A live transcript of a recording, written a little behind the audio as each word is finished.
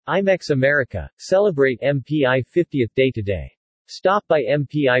IMEX America. Celebrate MPI 50th Day today. Stop by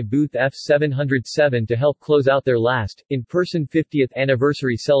MPI booth F707 to help close out their last, in-person 50th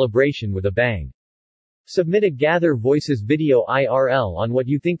anniversary celebration with a bang. Submit a Gather Voices video IRL on what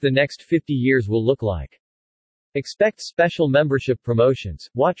you think the next 50 years will look like. Expect special membership promotions,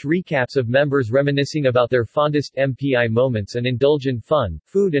 watch recaps of members reminiscing about their fondest MPI moments and indulge in fun,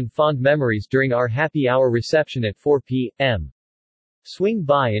 food and fond memories during our happy hour reception at 4 p.m. Swing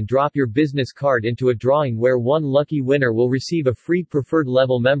by and drop your business card into a drawing where one lucky winner will receive a free preferred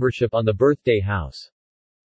level membership on the birthday house.